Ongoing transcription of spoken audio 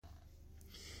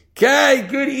Okay,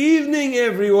 good evening,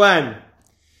 everyone.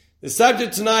 The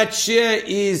subject tonight's share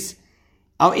is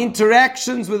our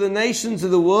interactions with the nations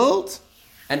of the world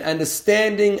and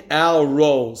understanding our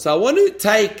role. So I want to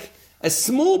take a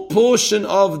small portion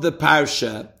of the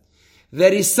parsha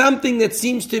that is something that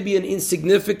seems to be an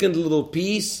insignificant little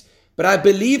piece, but I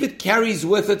believe it carries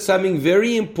with it something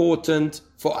very important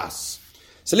for us.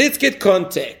 So let's get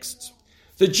context.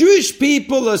 The Jewish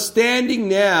people are standing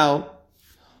now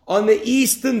on the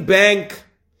eastern bank,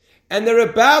 and they're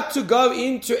about to go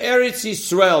into Eretz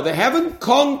Yisrael. They haven't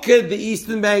conquered the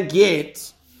eastern bank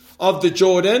yet of the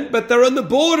Jordan, but they're on the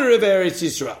border of Eretz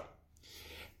Yisrael.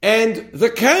 And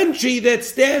the country that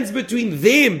stands between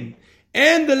them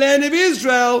and the land of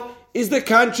Israel is the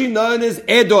country known as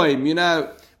Edom. You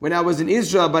know, when I was in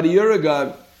Israel about a year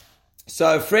ago,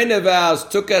 so a friend of ours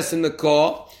took us in the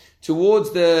car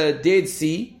towards the Dead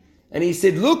Sea, and he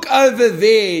said, look over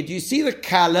there. Do you see the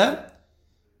color?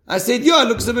 I said, yeah, it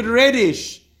looks a bit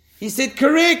reddish. He said,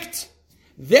 correct.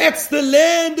 That's the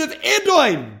land of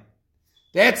Edom.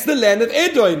 That's the land of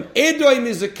Edom. Edom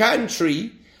is a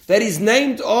country that is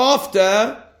named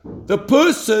after the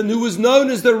person who was known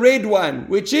as the Red One,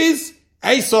 which is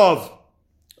Esav.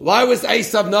 Why was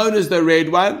Esav known as the Red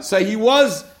One? So he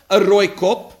was a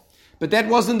Roikop, but that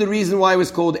wasn't the reason why he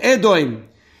was called Edom.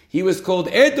 He was called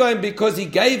Edom because he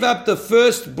gave up the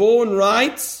firstborn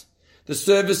rights, the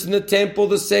service in the temple,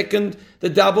 the second, the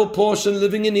double portion,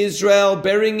 living in Israel,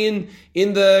 burying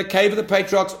in the cave of the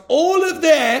patriarchs, all of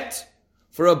that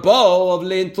for a bowl of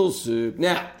lentil soup.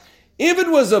 Now, if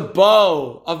it was a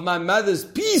bowl of my mother's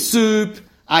pea soup,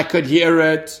 I could hear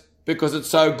it because it's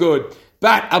so good.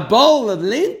 But a bowl of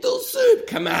lentil soup,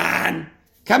 come on.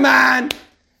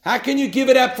 How can you give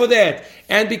it up for that?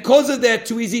 And because of that,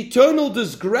 to his eternal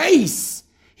disgrace,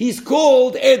 he's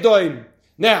called Edom.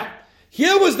 Now,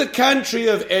 here was the country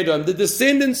of Edom, the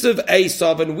descendants of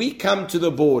Esav, and we come to the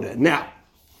border. Now,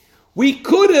 we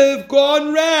could have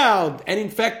gone round, and in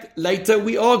fact, later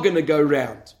we are going to go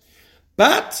round.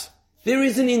 But there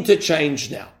is an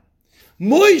interchange now.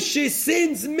 Moshe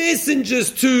sends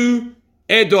messengers to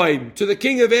Edom, to the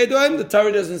king of Edom. The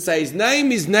Torah doesn't say his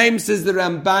name. His name, says the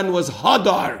Ramban, was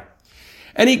Hadar.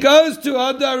 And he goes to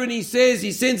Hadar and he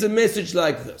sends a message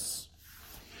like this.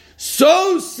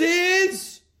 So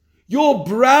says your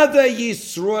brother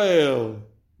Yisrael.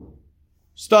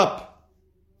 Stop.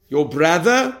 Your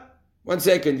brother? 1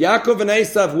 second. Yaakov and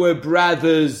Esav were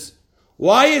brothers.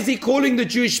 Why is he calling the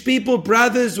Jewish people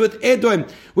brothers with Edom?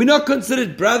 We're not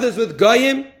considered brothers with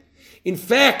Goyim. In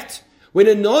fact, when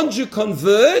a non-Jew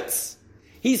converts,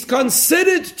 he's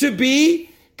considered to be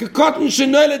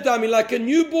like a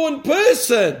newborn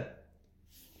person.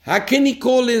 How can he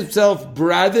call himself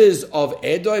brothers of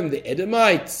Edom, the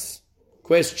Edomites?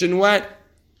 Question 1.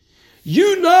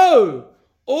 You know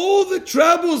all the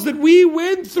troubles that we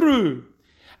went through.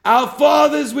 Our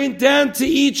fathers went down to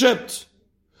Egypt.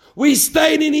 We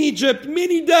stayed in Egypt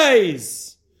many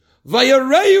days. And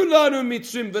the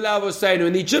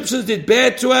Egyptians did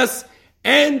bad to us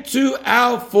and to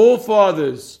our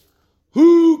forefathers.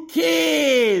 Who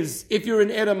cares if you're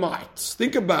an Edomite?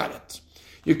 Think about it.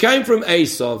 You came from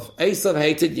Esav. Esav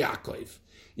hated Yaakov.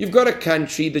 You've got a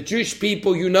country, the Jewish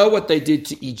people, you know what they did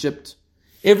to Egypt.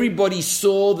 Everybody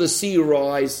saw the sea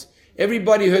rise.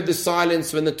 Everybody heard the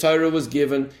silence when the Torah was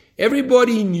given.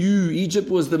 Everybody knew Egypt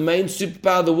was the main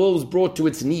superpower. The world was brought to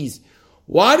its knees.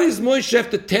 Why does Moshe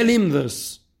have to tell him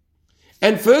this?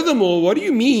 And furthermore, what do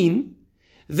you mean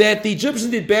that the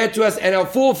Egyptians did bad to us and our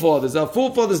forefathers? Our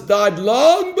forefathers died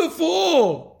long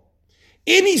before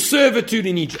any servitude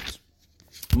in Egypt.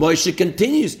 Moshe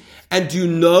continues, and do you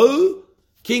know,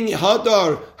 King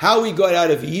Hadar, how we got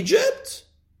out of Egypt?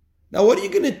 Now what are you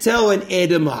going to tell an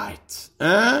Edomite?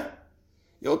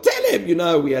 You'll tell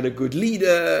him, we had a good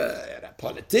leader, a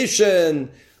politician,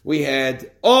 we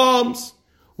had arms,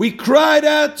 we cried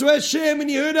out to Hashem and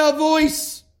he heard our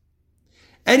voice.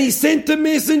 And he sent a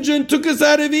messenger and took us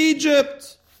out of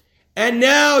Egypt. And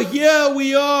now here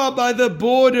we are by the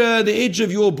border, the edge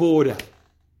of your border.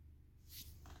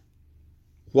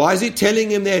 Why is he telling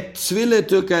him that Tzvila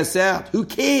took us out? Who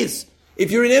cares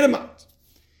if you're an Edomite?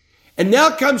 And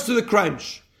now comes to the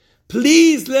crunch.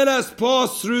 Please let us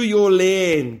pass through your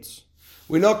land.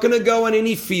 We're not going to go on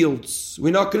any fields.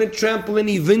 We're not going to trample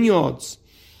any vineyards.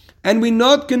 And we're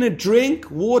not going to drink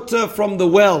water from the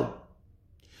well.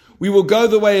 We will go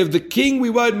the way of the king.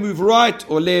 We won't move right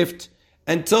or left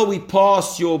until we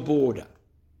pass your border.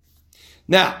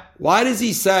 Now, why does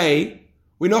he say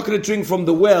we're not going to drink from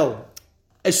the well?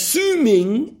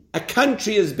 Assuming a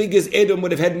country as big as Edom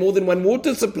would have had more than one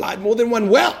water supply, more than one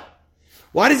well.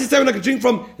 Why does he say we're not going to drink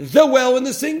from the well in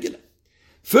the singular?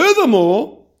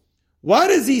 Furthermore, why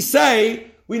does he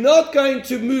say, we're not going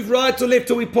to move right or left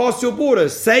till we pass your border?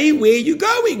 Say where you're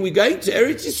going. We're going to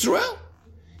Eretz Yisrael.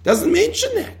 Doesn't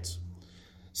mention that.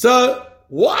 So,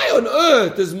 why on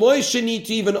earth does Moshe need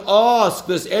to even ask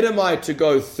this Edomite to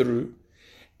go through?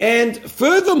 And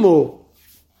furthermore,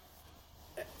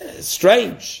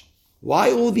 strange,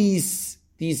 why all these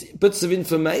bits of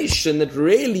information that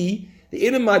really the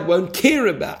Edomite won't care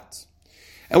about?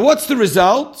 And what's the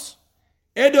result?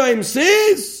 Edom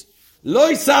says,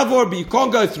 Loi Savor, you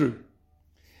can't go through.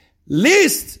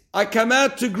 Lest I come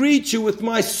out to greet you with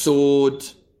my sword.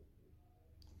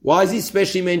 Why is he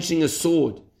especially mentioning a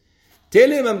sword?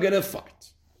 Tell him I'm going to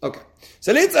fight. Okay,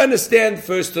 so let's understand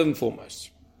first and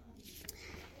foremost.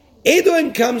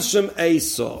 Edom comes from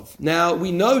Esav. Now,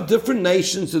 we know different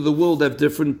nations of the world have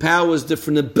different powers,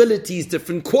 different abilities,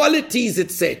 different qualities,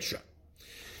 etc.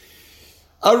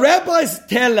 Our rabbis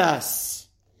tell us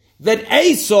that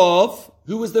Esav,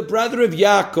 who was the brother of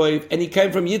Yaakov, and he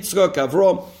came from Yitzchak,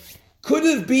 Avram, could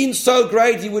have been so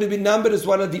great, he would have been numbered as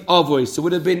one of the Avos. It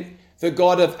would have been the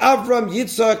God of Avram,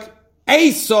 Yitzchak,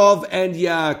 Esav, and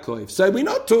Yaakov. So we're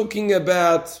not talking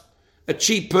about a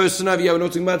cheap person over here. We're not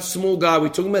talking about a small guy. We're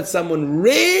talking about someone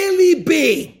really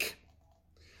big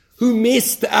who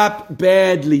messed up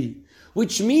badly.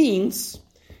 Which means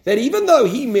that even though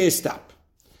he messed up,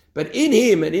 but in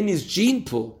him and in his gene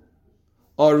pool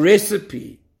are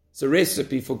recipe. It's a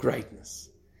recipe for greatness.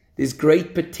 There's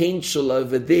great potential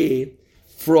over there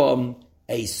from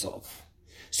Esav.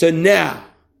 So now,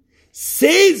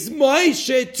 says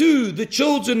Moshe to the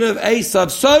children of Esav,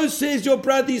 so says your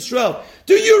brother Israel,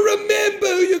 do you remember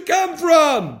who you come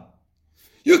from?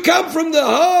 You come from the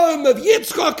home of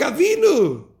Yitzchak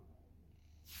Avinu.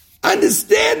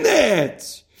 Understand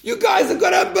that. You guys have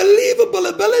got unbelievable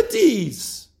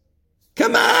abilities.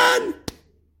 Come on.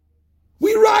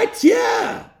 We're right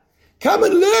here. Come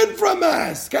and learn from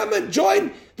us. Come and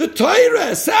join the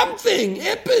Torah, something,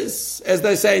 epis, as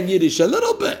they say in Yiddish, a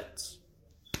little bit.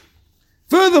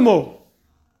 Furthermore,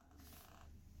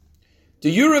 do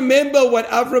you remember what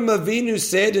Avram Avinu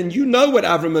said? And you know what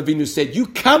Avram Avinu said. You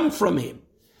come from him.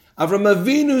 Avram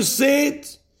Avinu said,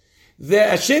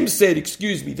 Hashem said,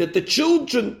 that the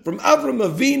children from Avram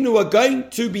Avinu are going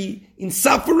to be in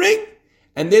suffering,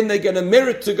 and then they're going to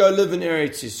merit to go live in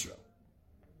Eretz Yisrael.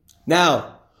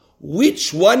 Now,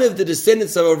 which one of the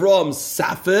descendants of Avram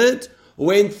suffered,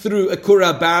 went through a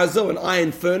Kura Barzo, an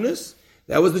iron furnace?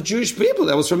 That was the Jewish people.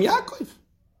 That was from Yaakov.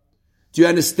 Do you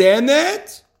understand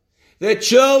that? The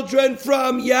children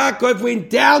from Yaakov went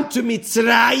down to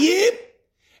Mitzrayim,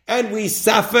 and we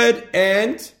suffered,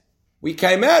 and we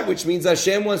came out, which means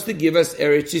Hashem wants to give us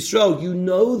Eretz Yisrael. You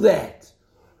know that.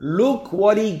 Look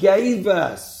what He gave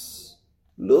us.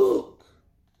 Look.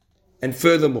 And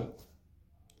furthermore,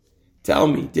 tell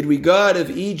me, did we go out of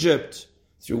Egypt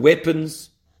through weapons,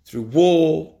 through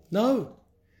war? No.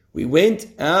 We went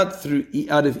out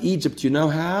of Egypt, you know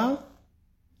how?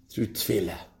 Through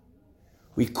tefillah.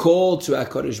 We called to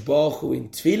HaKadosh Baruch Hu in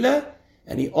tefillah,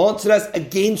 and He answered us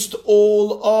against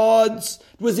all odds.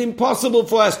 It was impossible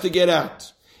for us to get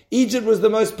out. Egypt was the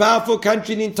most powerful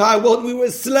country in the entire world. We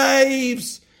were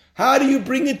slaves. How do you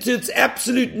bring it to its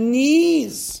absolute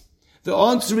knees? The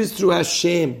answer is through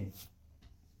Hashem.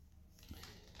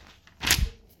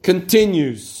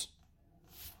 Continues.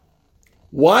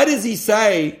 Why does he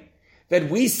say that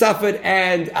we suffered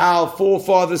and our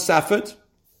forefathers suffered?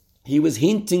 He was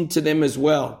hinting to them as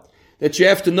well that you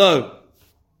have to know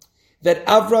that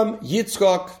Avram,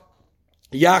 Yitzchak,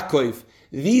 Yaakov,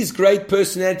 these great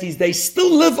personalities, they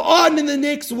still live on in the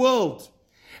next world.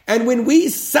 And when we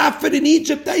suffered in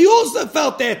Egypt, they also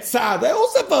felt that tsar, they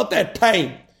also felt that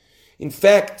pain. In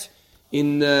fact,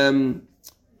 in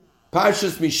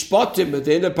Parshas Mishpatim, at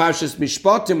the end of Parshas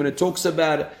Mishpatim, when it talks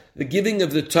about the giving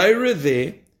of the Torah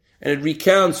there, and it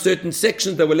recounts certain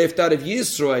sections that were left out of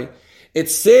Yisrael, it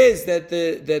says that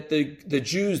the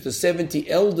Jews, the 70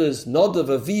 elders, Nadav,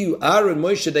 Avihu, Aaron,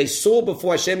 Moshe, they saw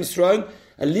before Hashem's throne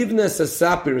a livnas, a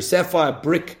sapphire, a sapphire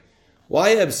brick. Why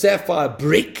a sapphire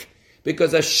brick?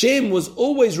 Because Hashem was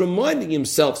always reminding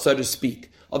Himself, so to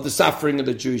speak, of the suffering of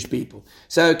the Jewish people.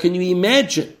 So can you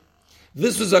imagine?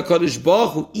 This was HaKadosh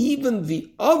Baruch Hu, even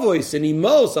the Avos and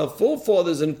Imos, our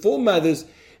forefathers and foremothers,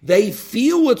 they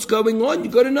feel what's going on.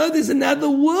 You've got to know there's another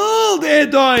world,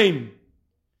 Edom.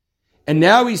 And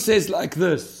now he says like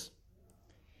this,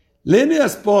 let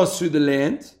us pass through the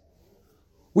land.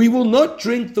 We will not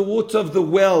drink the water of the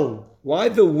well. Why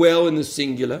the well in the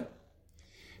singular?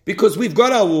 Because we've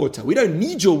got our water. We don't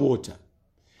need your water.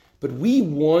 But we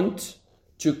want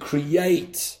to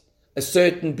create a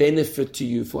certain benefit to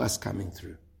you for us coming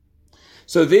through.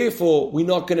 So therefore, we're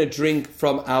not going to drink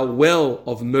from our well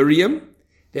of Miriam,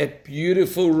 that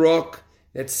beautiful rock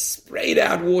that sprayed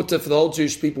out water for the whole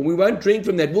Jewish people. We won't drink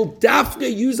from that. We'll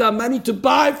definitely use our money to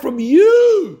buy from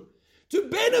you, to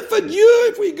benefit you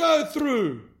if we go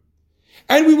through.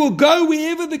 And we will go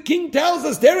wherever the king tells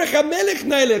us. Derech HaMelech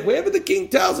Nelech. Wherever the king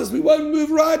tells us, we won't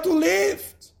move right or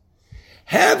left.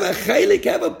 Have a chelik,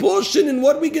 have a portion in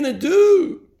what we're going to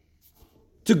do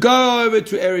to go over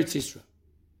to Eretz Yisrael.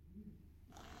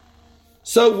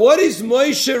 So what is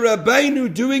Moshe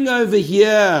Rabbeinu doing over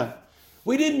here?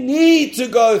 We didn't need to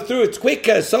go through it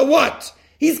quicker. So what?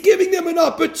 He's giving them an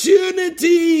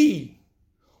opportunity.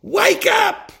 Wake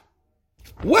up.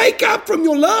 Wake up from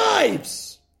your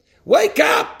lives. Wake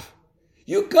up.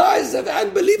 You guys have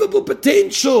unbelievable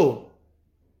potential.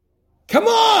 Come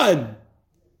on.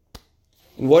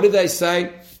 And what do they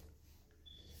say?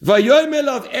 Vayomer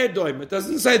of Edom. It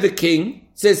doesn't say the king.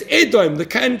 It says Edom, the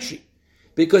country.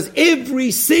 Because every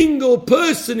single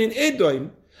person in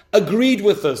Edom agreed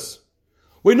with us.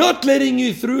 We're not letting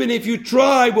you through, and if you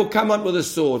try, we'll come out with a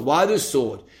sword. Why the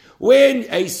sword? When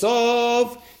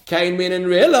Esav came in and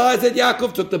realized that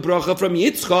Yaakov took the bracha from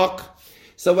Yitzchak,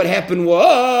 so what happened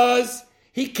was,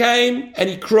 he came and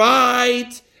he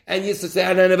cried, and Yitzchak said,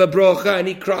 I don't have a bracha, and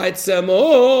he cried some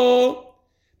more.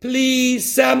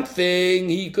 Please, something.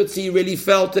 He could see, he really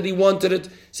felt that he wanted it.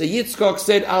 So Yitzchak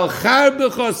said, Al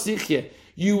charbecha sichye,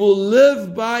 you will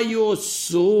live by your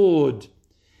sword.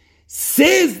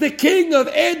 Says the king of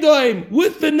Edom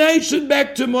with the nation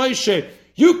back to Moshe,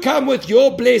 you come with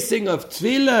your blessing of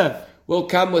tefillah, we'll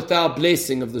come with our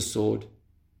blessing of the sword.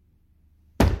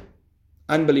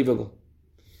 Unbelievable.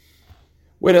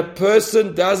 When a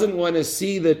person doesn't want to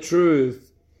see the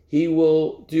truth, he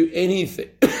will do anything,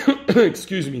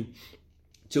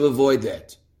 to avoid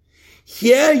that.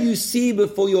 Here you see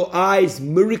before your eyes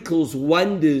miracles,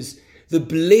 wonders, the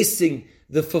blessing,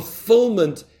 the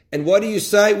fulfillment. And what do you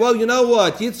say? Well, you know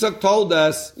what? Yitzchak told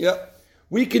us,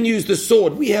 we can use the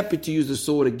sword. We're happy to use the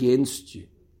sword against you.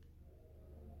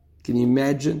 Can you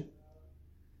imagine?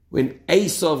 When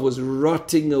Esav was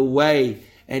rotting away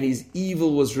and his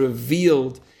evil was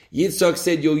revealed, Yitzchak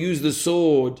said, you'll use the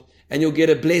sword and you'll get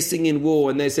a blessing in war.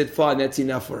 And they said, fine, that's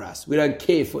enough for us. We don't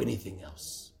care for anything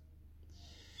else.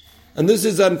 And this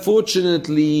is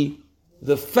unfortunately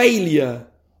the failure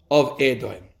of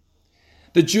Edom.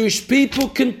 The Jewish people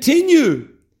continue.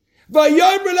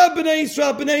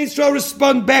 Bnei Israel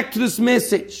respond back to this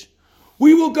message.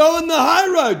 We will go on the high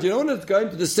road. You don't want to go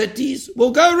into the cities.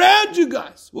 We'll go around you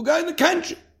guys. We'll go in the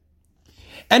country.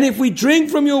 And if we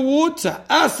drink from your water,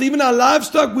 us, even our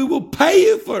livestock, we will pay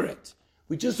you for it.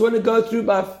 We just want to go through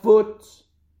by foot.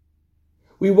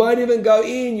 We won't even go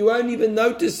in. You won't even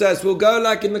notice us. We'll go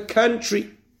like in the country.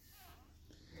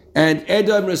 And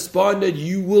Edom responded,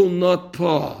 you will not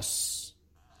pass.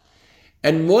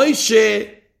 And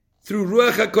Moshe, through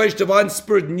Ruach HaKodesh, divine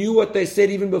spirit, knew what they said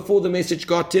even before the message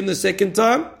got to him the second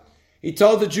time. He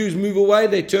told the Jews, move away.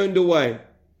 They turned away.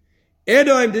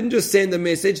 Edom didn't just send the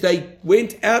message. They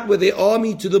went out with their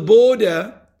army to the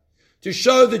border to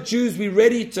show the Jews we're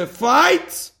ready to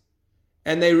fight.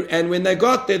 And when they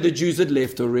got there, the Jews had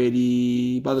left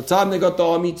already. By the time they got the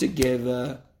army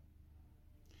together.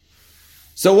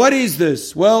 So what is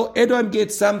this? Well, Edom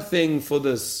gets something for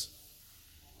this.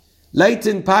 Late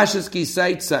in Parshas Ki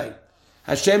Seitzei,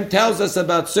 Hashem tells us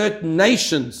about certain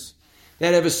nations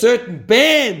that have a certain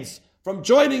bans from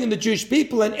joining in the Jewish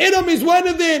people, and Edom is one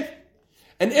of them.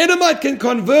 An Edomite can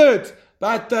convert,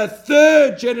 but the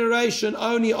third generation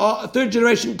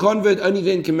convert only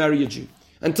then can marry a Jew.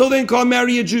 Until then, can't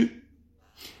marry a Jew.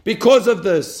 Because of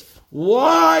this.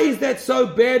 Why is that so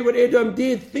bad what Edom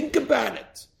did? Think about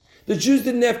it. The Jews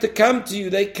didn't have to come to you.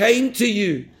 They came to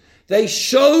you. They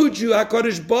showed you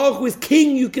HaKadosh Baruch Hu is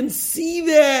king. You can see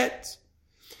that.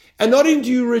 And not only do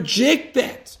you reject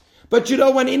that, but you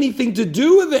don't want anything to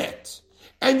do with that.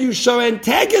 And you show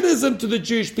antagonism to the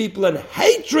Jewish people and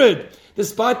hatred,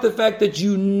 despite the fact that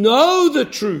you know the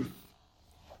truth.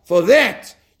 For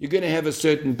that, you're going to have a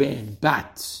certain ban.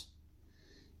 But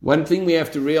one thing we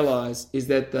have to realize is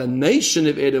that the nation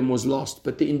of Edom was lost,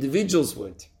 but the individuals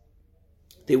weren't.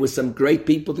 There were some great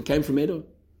people that came from Edom.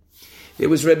 There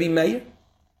was Rabbi Meir.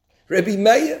 Rabbi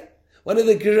Meir, one of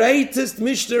the greatest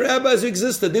Mishnah rabbis who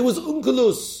existed. There was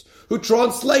Onkelos, who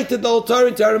translated the Old Torah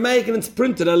into Aramaic, and it's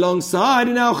printed alongside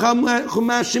in our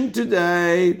Chumashim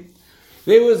today.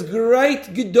 There was great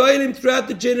Gedolim throughout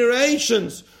the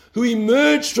generations who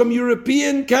emerged from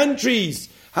European countries.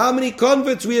 How many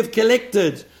converts we have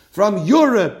collected from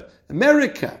Europe,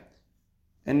 America,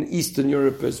 and Eastern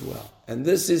Europe as well. And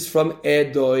this is from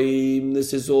Edom.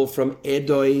 This is all from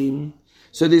Edom.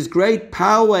 So there's great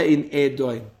power in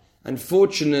Edom.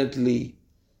 Unfortunately,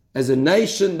 as a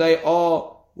nation,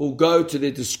 will go to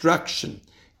their destruction.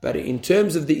 But in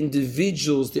terms of the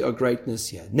individuals, there are greatness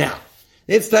here. Now,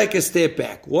 let's take a step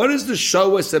back. What does this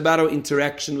show us about our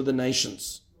interaction with the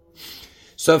nations?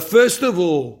 So first of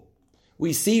all,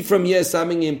 we see from here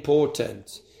something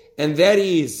important, and that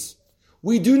is,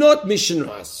 we do not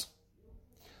missionize,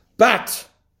 but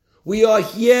we are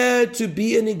here to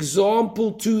be an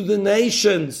example to the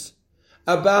nations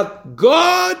about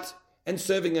God and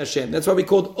serving Hashem. That's why we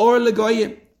called Or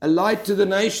L'Goyim, a light to the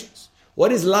nations.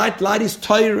 What is light? Light is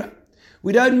Torah.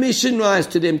 We don't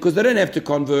missionize to them because they don't have to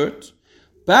convert.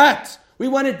 But we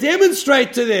want to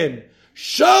demonstrate to them,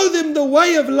 show them the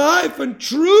way of life and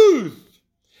truth,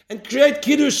 and create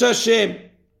Kiddush Hashem.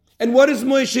 And what does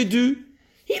Moshe do?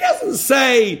 He doesn't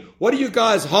say, what are you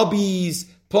guys' hobbies,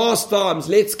 pastimes?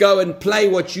 Let's go and play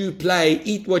what you play,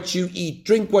 eat what you eat,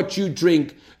 drink what you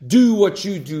drink, do what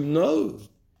you do. No.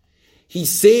 He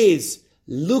says,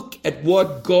 look at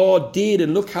what God did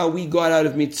and look how we got out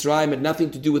of Mitzrayim. It had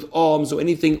nothing to do with arms or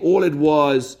anything. All it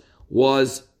was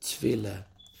tefillah.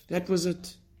 That was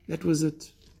it. That was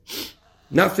it.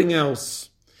 Nothing else.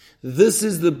 This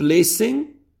is the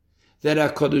blessing that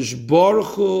HaKadosh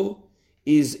Baruch Hu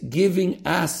is giving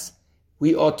us.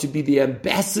 We are to be the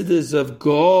ambassadors of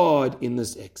God in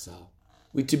this exile.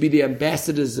 We're to be the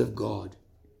ambassadors of God.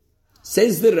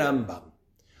 Says the Rambam,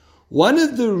 one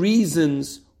of the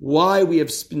reasons why we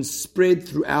have been spread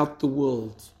throughout the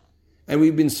world, and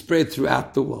we've been spread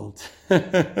throughout the world,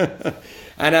 and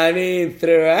I mean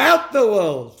throughout the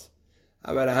world,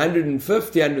 about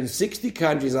 150, 160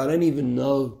 countries, I don't even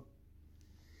know,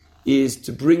 is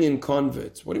to bring in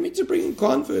converts. What do you mean to bring in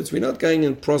converts? We're not going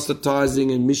and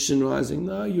proselytizing and missionizing.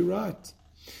 No, you're right.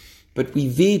 But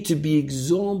we're there to be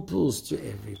examples to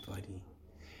everybody.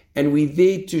 And we're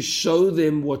there to show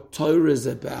them what Torah is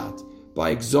about. By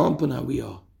example, how we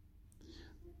are.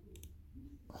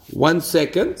 1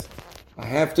 second. I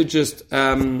have to just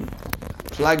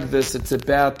plug this. It's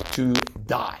about to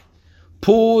die.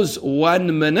 Pause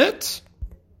 1 minute.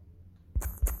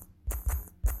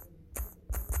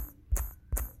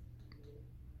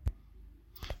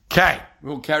 Okay,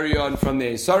 we'll carry on from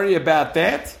there. Sorry about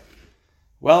that.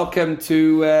 Welcome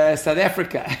to South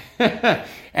Africa.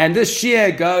 And this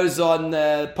share goes on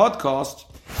podcast,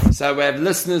 so we have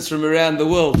listeners from around the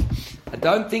world. I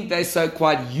don't think they're so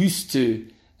quite used to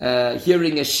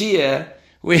hearing a share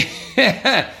where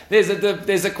there's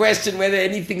a question whether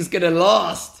anything's going to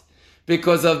last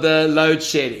because of the load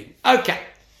shedding. Okay,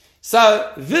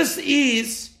 so this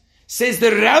is, says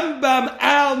the Rambam,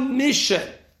 our mission.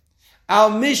 Our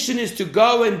mission is to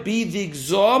go and be the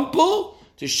example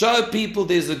to show people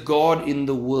there's a God in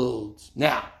the world.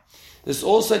 Now, this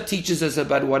also teaches us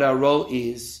about what our role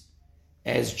is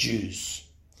as Jews.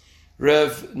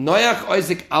 Rav Noach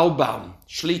Isaac Albaum,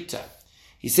 Shlita,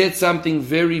 he said something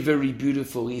very, very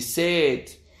beautiful. He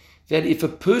said that if a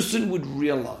person would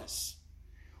realize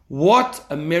what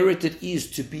a merit it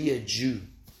is to be a Jew,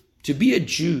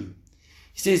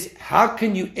 he says, how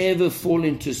can you ever fall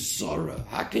into sorrow?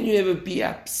 How can you ever be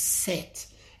upset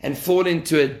and fall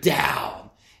into a down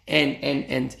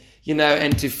and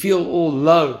to feel all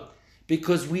low?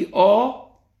 Because we are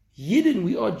Yidden,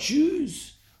 we are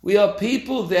Jews. We are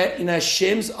people that in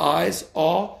Hashem's eyes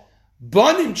are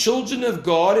born and children of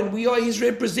God, and we are His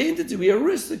representatives. We are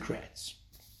aristocrats.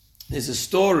 There's a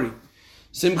story.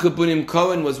 Simcha Bunim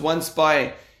Cohen was once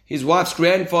by his wife's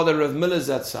grandfather, Rav Miller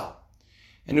Zatzal.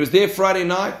 And he was there Friday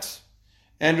night,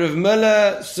 and Rav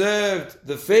Miller served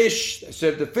the fish. They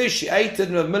served the fish, he ate it,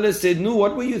 and Rav Miller said, "No,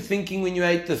 what were you thinking when you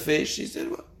ate the fish?" He said,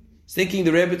 "Well, I was thinking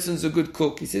the Rebbitzon's a good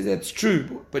cook." He said, "That's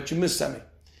true, but you missed something.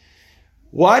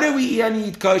 Why do we only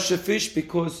eat kosher fish?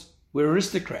 Because we're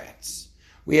aristocrats.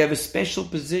 We have a special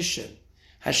position.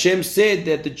 Hashem said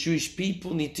that the Jewish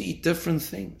people need to eat different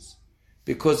things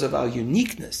because of our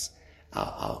uniqueness,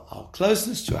 our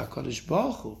closeness to our Kodesh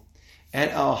Baruch Hu, and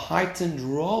our heightened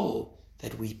role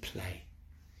that we play."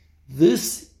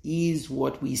 This is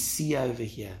what we see over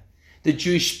here. The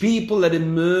Jewish people that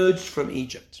emerged from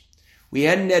Egypt. We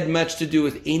hadn't had much to do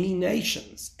with any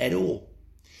nations at all.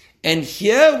 And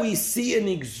here we see an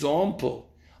example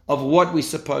of what we're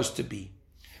supposed to be.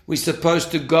 We're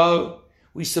supposed to go.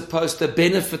 We're supposed to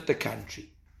benefit the country.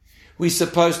 We're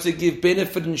supposed to give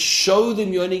benefit and show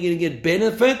them you're only going to get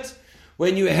benefit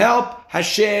when you help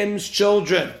Hashem's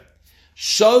children.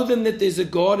 Show them that there's a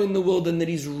God in the world and that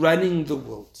He's running the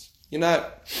world. You know,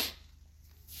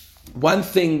 one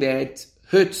thing that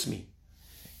hurts me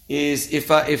is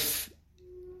if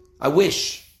I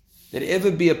wish there'd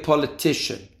ever be a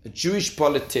politician, a Jewish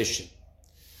politician,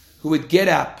 who would get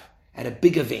up at a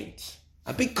big event,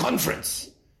 a big conference,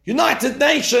 United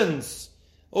Nations,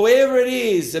 or wherever it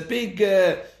is, a big,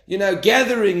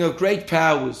 gathering of great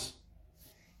powers,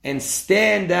 and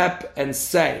stand up and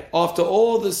say, after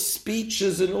all the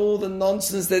speeches and all the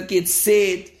nonsense that gets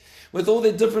said, with all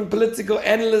the different political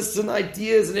analysts and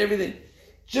ideas and everything,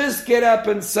 just get up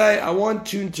and say, I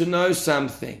want you to know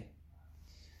something.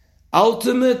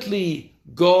 Ultimately,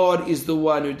 God is the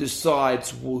one who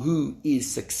decides who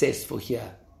is successful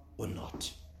here or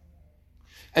not.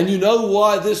 And you know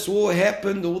why this war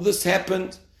happened, all this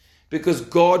happened? Because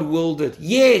God willed it.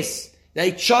 Yes,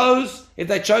 if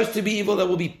they chose to be evil, they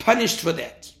will be punished for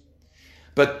that.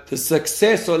 But the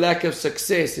success or lack of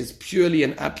success is purely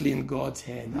and utterly in God's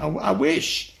hand. I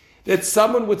wish that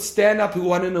someone would stand up who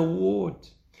won an award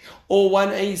or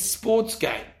won a sports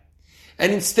game.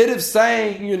 And instead of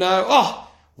saying,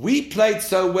 we played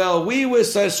so well, we were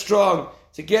so strong,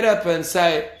 to get up and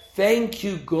say, thank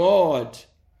you, God,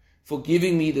 for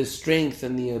giving me the strength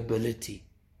and the ability.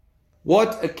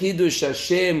 What a kiddush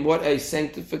Hashem, what a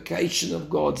sanctification of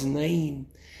God's name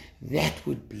that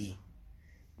would be.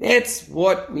 That's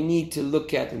what we need to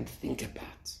look at and think about.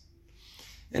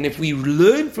 And if we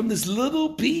learn from this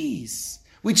little piece,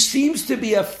 which seems to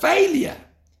be a failure,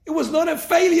 it was not a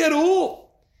failure at all.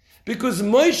 Because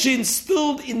Moshe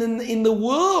instilled in the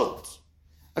world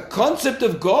a concept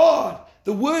of God.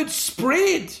 The word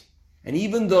spread. And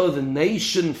even though the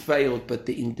nation failed, but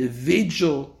the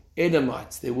individual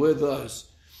Edomites, there were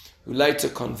those who later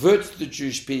converted the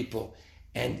Jewish people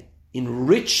and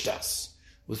enriched us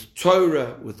with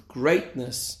Torah, with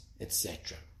greatness,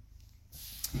 etc.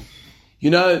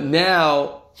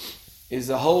 Now is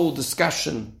a whole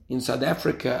discussion in South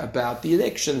Africa about the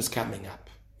elections coming up.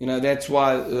 That's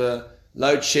why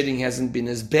load shedding hasn't been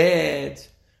as bad,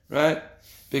 right?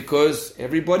 Because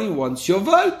everybody wants your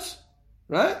vote,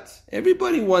 right?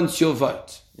 Everybody wants your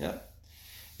vote, yeah.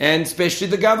 And especially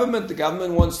the government. The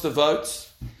government wants the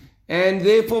votes. And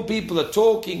therefore people are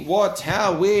talking what,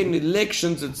 how, when,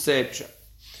 elections, etc.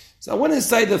 So I want to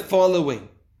say the following.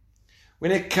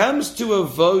 When it comes to a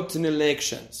vote in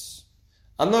elections,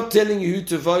 I'm not telling you who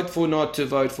to vote for, not to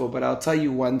vote for, but I'll tell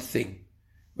you one thing,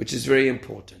 which is very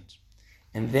important.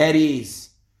 And that is,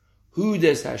 who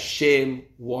does Hashem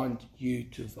want you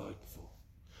to vote for?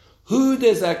 Who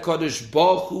does HaKadosh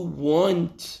Baruch Hu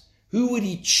want? Who would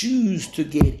he choose to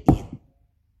get in?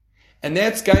 And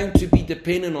that's going to be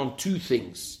dependent on two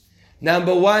things.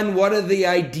 Number one, what are the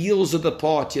ideals of the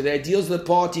party? Are the ideals of the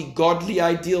party godly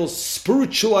ideals,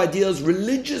 spiritual ideals,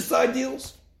 religious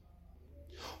ideals?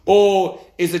 Or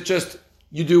is it just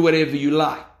you do whatever you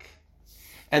like?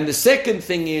 And the second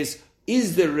thing is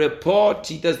there a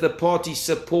party, does the party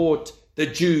support the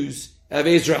Jews of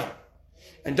Israel?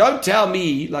 And don't tell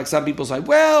me, like some people say,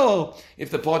 well, if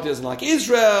the party doesn't like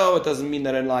Israel, it doesn't mean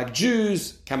they don't like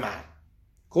Jews. Come on.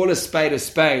 Call a spade,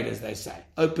 as they say.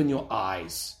 Open your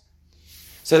eyes.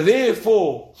 So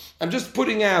therefore, I'm just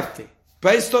putting out there,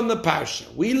 based on the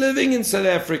Parsha, we're living in South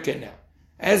Africa now.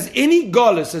 As any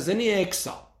Golos, as any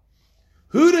exile,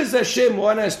 who does Hashem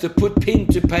want us to put pen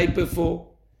to paper for?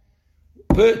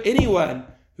 Anyone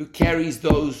who carries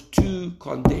those two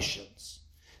conditions.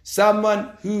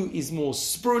 Someone who is more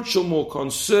spiritual, more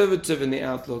conservative in the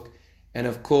outlook, and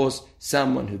of course,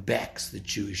 someone who backs the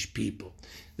Jewish people.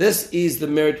 This is the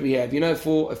merit we have.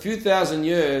 For a few thousand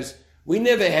years, we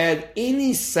never had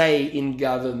any say in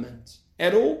government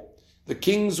at all. The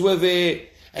kings were there,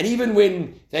 and even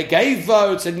when they gave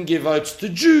votes, they didn't give votes to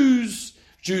Jews.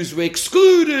 Jews were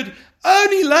excluded.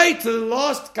 Only later, the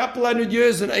last couple hundred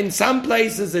years, and in some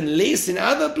places and less in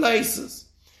other places.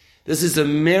 This is a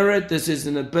merit, this is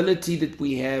an ability that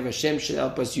we have. Hashem should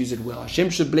help us use it well. Hashem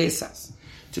should bless us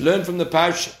to learn from the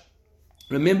Parsha.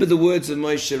 Remember the words of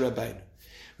Moshe Rabbeinu.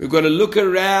 We've got to look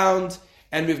around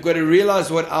and we've got to realize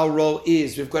what our role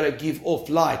is. We've got to give off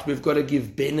light. We've got to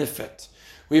give benefit.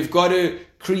 We've got to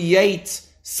create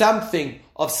something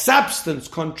of substance,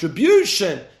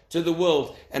 contribution to the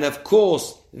world. And of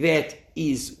course, that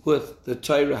is with the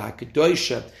Torah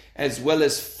HaKadosha, as well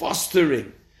as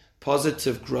fostering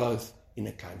positive growth in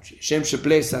a country. Hashem should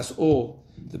bless us all.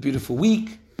 The beautiful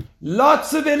week.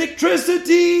 Lots of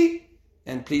electricity.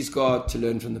 And please God to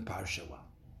learn from the Parsha well.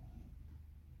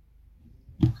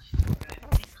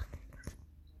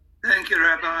 Thank you,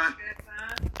 Rabbi.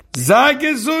 Sei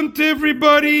gesund,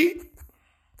 everybody.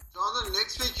 Jonathan,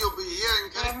 next week you'll be here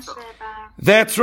in Cape Town. That's right.